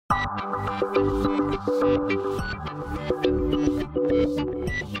Hi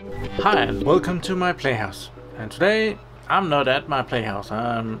and welcome to my Playhouse. And today I'm not at my Playhouse,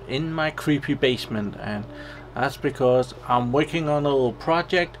 I'm in my creepy basement, and that's because I'm working on a little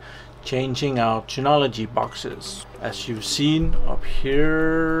project changing out Synology boxes. As you've seen up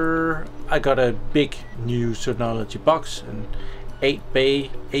here, I got a big new Synology box, an 8-bay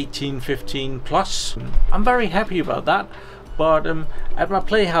 1815 Plus. I'm very happy about that, but at my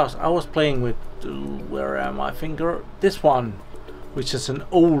Playhouse I was playing with, where am I finger? This one, which is an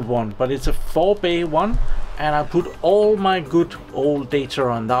old one, but it's a 4-bay one, and I put all my good old data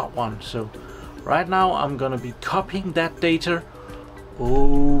on that one. So right now I'm gonna be copying that data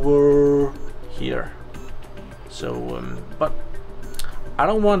over here. So but I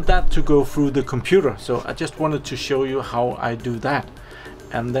don't want that to go through the computer, so I just wanted to show you how I do that.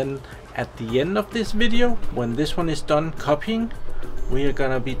 And then at the end of this video, when this one is done copying, we are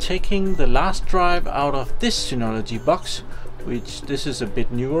gonna be taking the last drive out of this Synology box, which this is a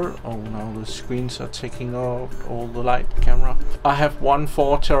bit newer. Oh, now the screens are taking off all the light camera. I have one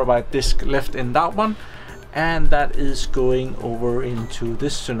 4TB disk left in that one, and that is going over into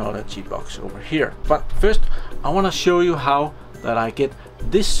this Synology box over here. But first I want to show you how that I get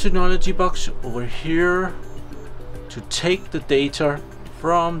this Synology box over here to take the data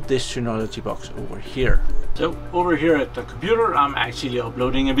from this Synology box over here. So over here at the computer I'm actually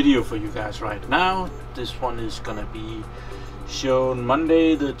uploading a video for you guys right now. This one is gonna be shown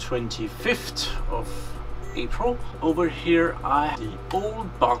Monday the 25th of April. Over here I have the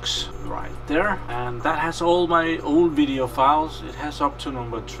old box right there, and that has all my old video files. It has up to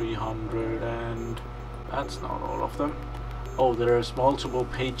number 300, and that's not all of them. Oh, there's multiple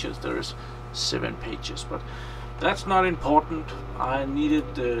pages, there's 7 pages, but that's not important. I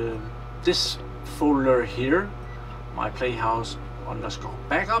needed this folder here, my Playhouse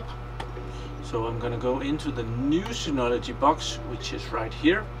 _backup. So I'm gonna go into the new Synology box, which is right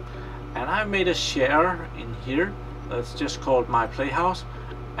here, and I made a share in here that's just called my Playhouse,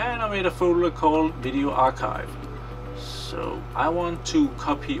 and I made a folder called Video Archive. So I want to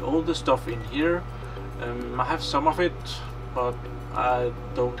copy all the stuff in here. I have some of it, but I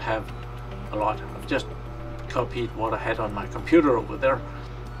don't have a lot. I've just copied what I had on my computer over there.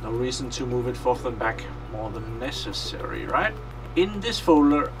 No reason to move it forth and back more than necessary, right? In this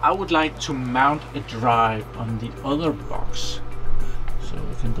folder I would like to mount a drive on the other box. So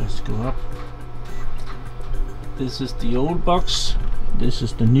we can just go up. This is the old box, this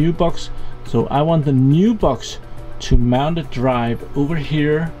is the new box. So I want the new box to mount a drive over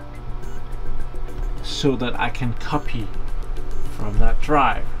here so that I can copy from that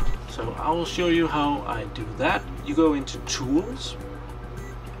drive. So I will show you how I do that. You go into Tools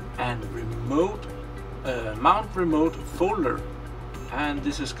and Remote, Mount Remote Folder, and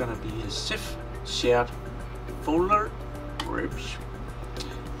this is gonna be a ZIF shared folder.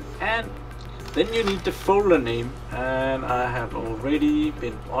 And then you need the folder name, and I have already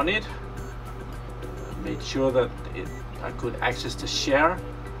been on it, made sure that I could access the share,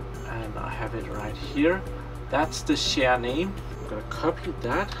 and I have it right here. That's the share name. I'm gonna copy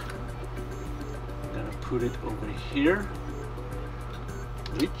that, I'm gonna put it over here,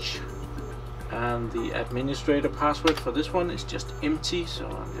 and the administrator password for this one is just empty, so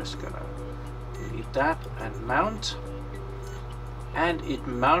I'm just gonna delete that and mount. And it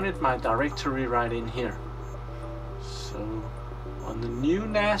mounted my directory right in here. So on the new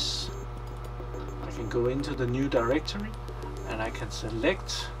NAS I can go into the new directory, and I can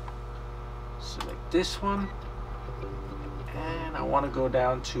select this one, and I want to go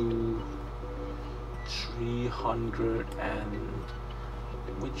down to 300, and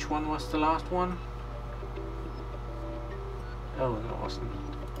which one was the last one? Oh, that wasn't.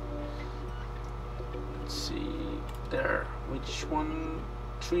 Let's see there, which one?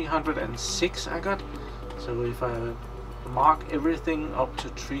 306 I got. So if I mark everything up to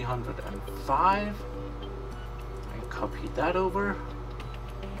 305 and copy that over,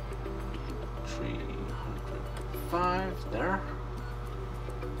 305 there,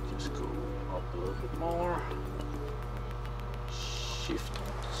 just go up a little bit more, shift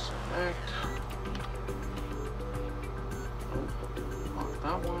select, mark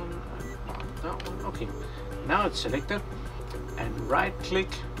that one and mark that one. Okay, now it's selected, and right click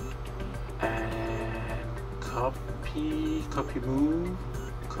and copy move,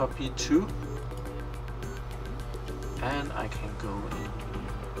 copy to, and I can go in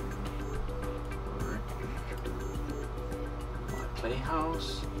my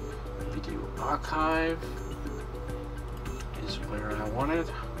Playhouse, Video Archive is where I want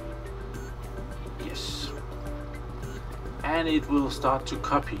it. Yes. and it will start to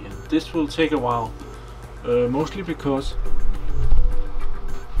copy, and this will take a while, mostly because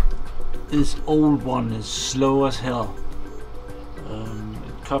this old one is slow as hell.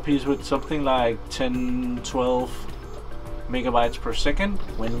 It copies with something like 10-12 megabytes per second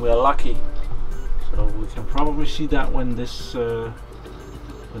when we're lucky, so we can probably see that when this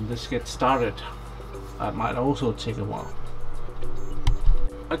gets started. That might also take a while.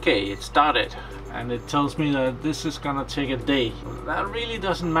 Okay, it started, and it tells me that this is gonna take a day. That really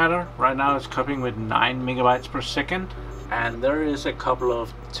doesn't matter. Right now it's copying with 9 megabytes per second, and there is a couple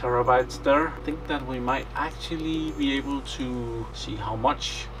of terabytes there. I think that we might actually be able to see how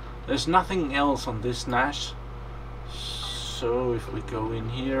much. There's nothing else on this NAS, so if we go in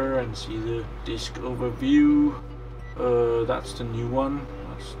here and see the disk overview, that's the new one.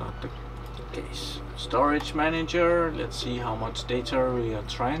 That's not the case. Storage manager, let's see how much data we are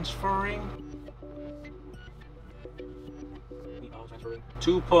transferring.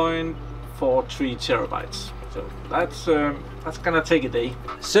 2.43 terabytes. So that's gonna take a day.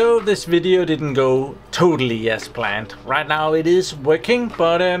 So this video didn't go totally as planned. Right now it is working,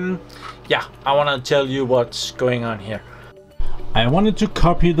 but yeah, I want to tell you what's going on here. I wanted to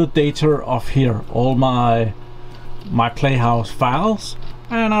copy the data off here, all my Playhouse files,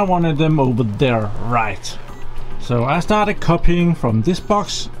 and I wanted them over there, right? So I started copying from this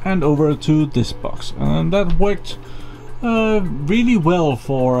box and over to this box, and that worked really well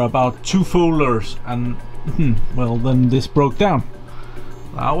for about 2 folders, and well, then this broke down.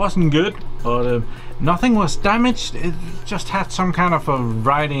 That wasn't good, but nothing was damaged. It just had some kind of a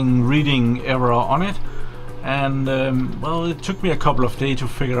reading error on it, and well, it took me a couple of days to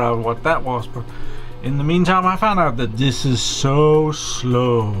figure out what that was, but in the meantime I found out that this is so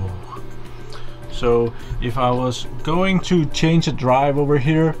slow. So if I was going to change a drive over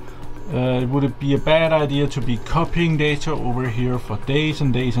here, would it be a bad idea to be copying data over here for days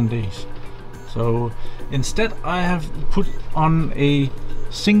and days and days? So instead I have put on a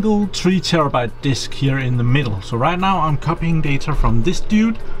single 3 terabyte disk here in the middle. So right now I'm copying data from this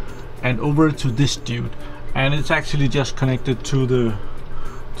dude and over to this dude, and it's actually just connected to the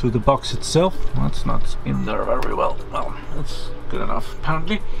box itself. That's not in there very well. Well, that's good enough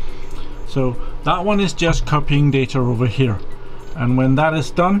apparently. So that one is just copying data over here, and when that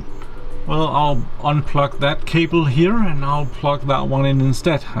is done, well, I'll unplug that cable here and I'll plug that one in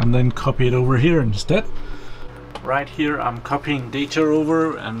instead, and then copy it over here instead. Right here I'm copying data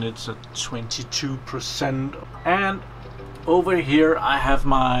over, and it's at 22%. And over here I have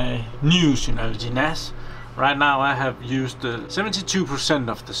my new Synology NAS. Right now I have used 72%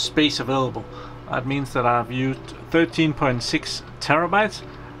 of the space available. That means that I've used 13.6 terabytes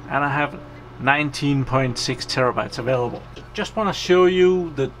and I have 19.6 terabytes available. Just want to show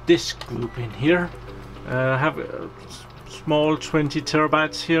you the disk group in here. I have a small 20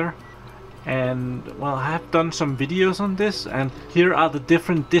 terabytes here, and well, I have done some videos on this, and here are the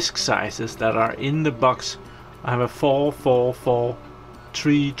different disk sizes that are in the box. I have a 4, 4, 4,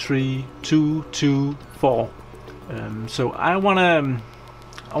 3, 3, 2, 2, 4. So I wanna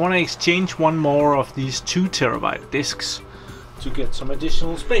exchange one more of these 2 terabyte disks to get some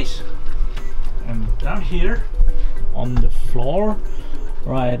additional space. And down here on the floor,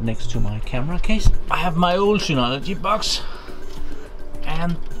 right next to my camera case, I have my old Synology box,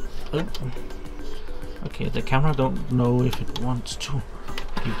 and okay, the camera don't know if it wants to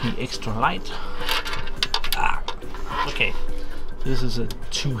give me extra light. Okay, this is a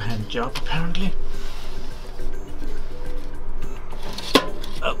 2-hand job apparently.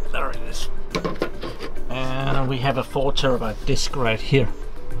 Oh, there it is. And we have a 4 terabyte disk right here,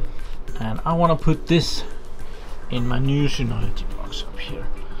 and I want to put this in my new Synology box up here.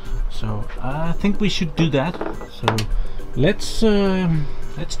 So I think we should do that. So let's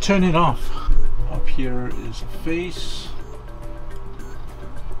turn it off. Up here is a face,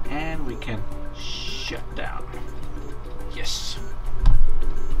 and we can shut down. Yes.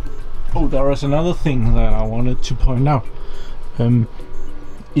 Oh, there is another thing that I wanted to point out.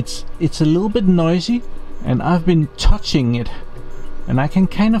 It's a little bit noisy, and I've been touching it, and I can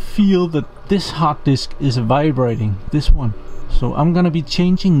kind of feel that this hard disk is vibrating, this one. So I'm gonna be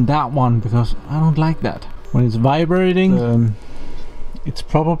changing that one because I don't like that. When it's vibrating, it's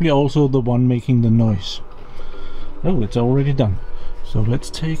probably also the one making the noise. Oh, it's already done. So let's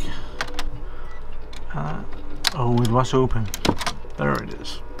take... oh, it was open. There it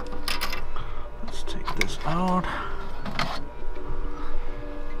is. Let's take this out.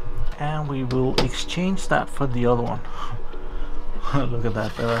 And we will exchange that for the other one. Look at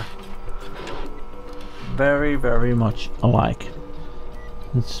that, they're very, very much alike.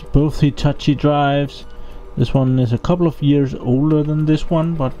 It's both Hitachi drives, This one is a couple of years older than this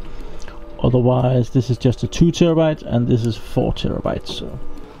one, but otherwise this is just a 2 terabytes and this is 4 terabytes.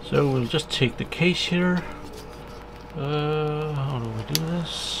 So we'll just take the case here. How do we do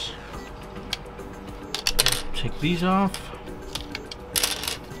this? Take these off.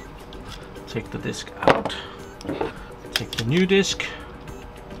 Take the disk out. Take the new disk.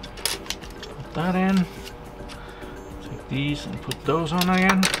 Put that in. Take these and put those on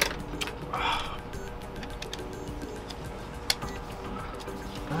again.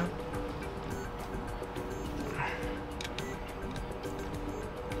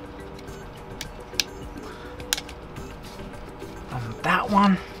 That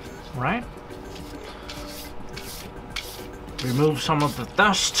one, right? Remove some of the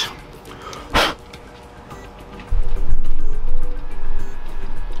dust.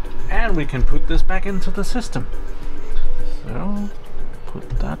 And we can put this back into the system. So, put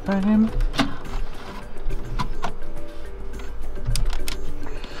that back in.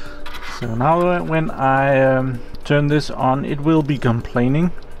 So now when I turn this on, it will be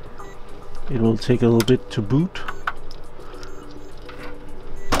complaining. It will take a little bit to boot.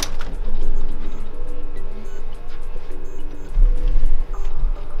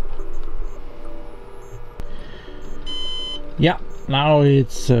 Yeah, now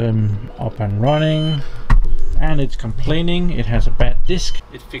it's up and running and it's complaining. It has a bad disk.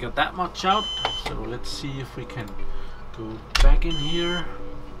 It figured that much out. So let's see if we can go back in here.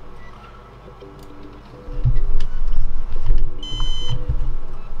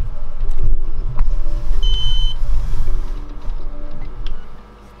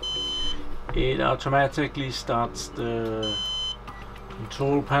 It automatically starts the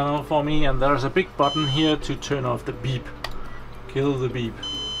control panel for me, and there's a big button here to turn off the beep. Kill the beep.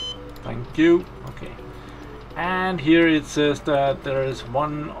 Thank you. Okay. And here it says that there is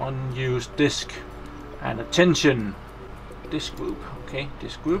one unused disk. And attention, disk group. Okay,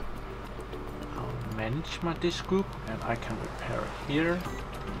 disk group. I'll manage my disk group and I can repair it here.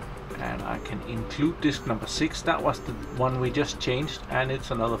 And I can include disk number 6. That was the one we just changed, and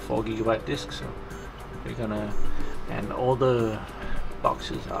it's another 4 GB disk. So we're gonna, and all the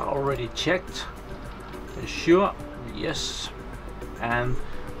boxes are already checked. They're sure, yes. And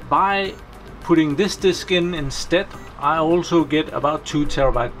by putting this disk in instead, I also get about 2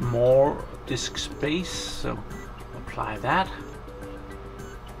 terabyte more disk space. So apply that.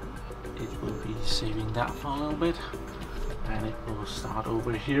 It will be saving that for a little bit, and it will start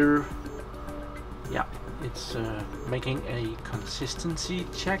over here. Yeah, it's making a consistency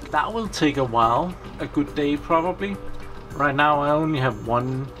check. That will take a while, a good day probably. Right now I only have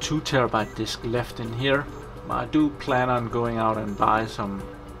one 2 terabyte disk left in here. I do plan on going out and buy some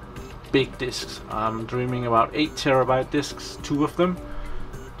big disks. I'm dreaming about 8 terabyte disks, 2 of them,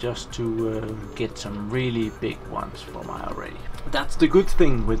 just to get some really big ones for my array. That's the good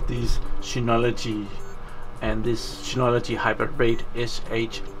thing with these Synology and this Synology Hybrid RAID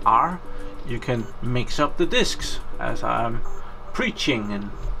SHR. You can mix up the disks, as I'm preaching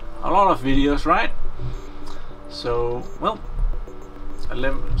in a lot of videos, right? So, well,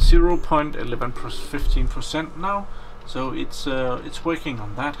 0.1115% now, so it's working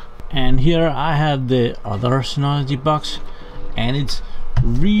on that. And here I have the other Synology box, and it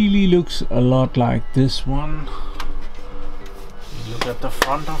really looks a lot like this one. Look at the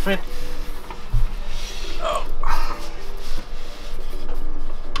front of it. Oh.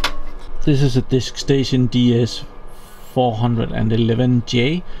 This is a DiskStation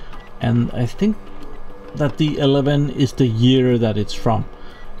DS513J, and I think that the 11 is the year that it's from.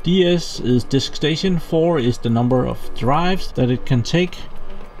 DS is DiskStation, 4 is the number of drives that it can take,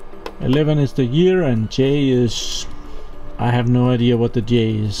 11 is the year, and J is, I have no idea what the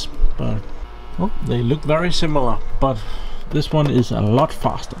J is, but well, they look very similar, but this one is a lot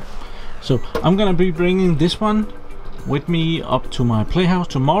faster. So I'm gonna be bringing this one with me up to my Playhouse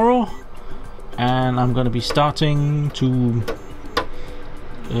tomorrow, and I'm gonna be starting to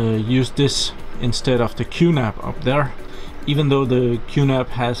use this instead of the QNAP up there. Even though the QNAP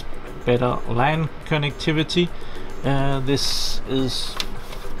has better LAN connectivity, this is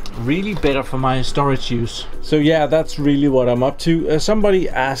really better for my storage use. So yeah, that's really what I'm up to. Somebody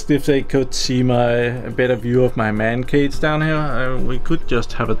asked if they could see a better view of my man caves down here. We could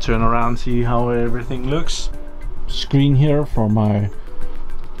just have a turn around, see how everything looks. Screen here for my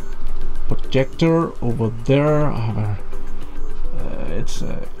projector. Over there I have a it's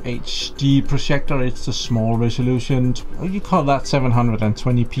a HD projector. It's a small resolution. You call that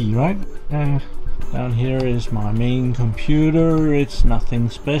 720p, right? Down here is my main computer. It's nothing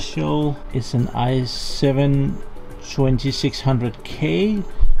special. It's an i7 2600K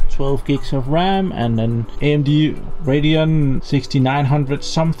 12 gigs of RAM, and an AMD Radeon 6900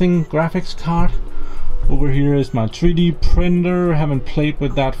 something graphics card. Over here is my 3D printer. I haven't played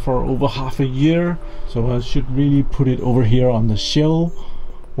with that for over half a year, so I should really put it over here on the shelf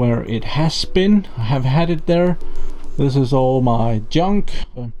where it has been. I have had it there. This is all my junk.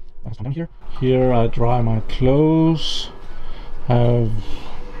 Here I dry my clothes. Have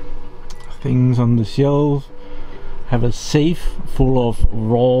things on the shelf. Have a safe full of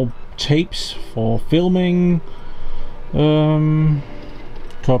raw tapes for filming.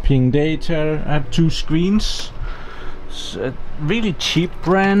 Copying data. I have 2 screens. It's a really cheap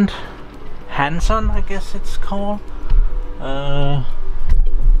brand, Hanson, I guess it's called.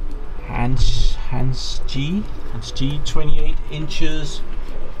 Hans G 28 inches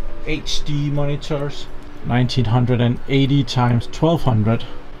HD monitors, 1980 times 1200.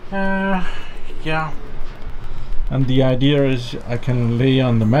 Yeah. And the idea is I can lay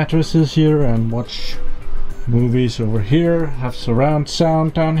on the mattresses here and watch movies over here, have surround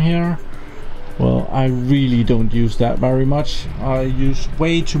sound down here. Well, I really don't use that very much. I use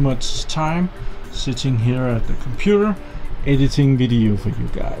way too much time sitting here at the computer editing video for you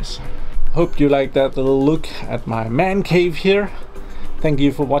guys. Hope you like that little look at my man cave here. Thank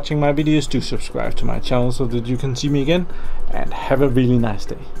you for watching my videos. Do subscribe to my channel so that you can see me again, and have a really nice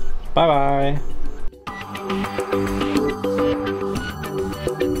day. Bye bye.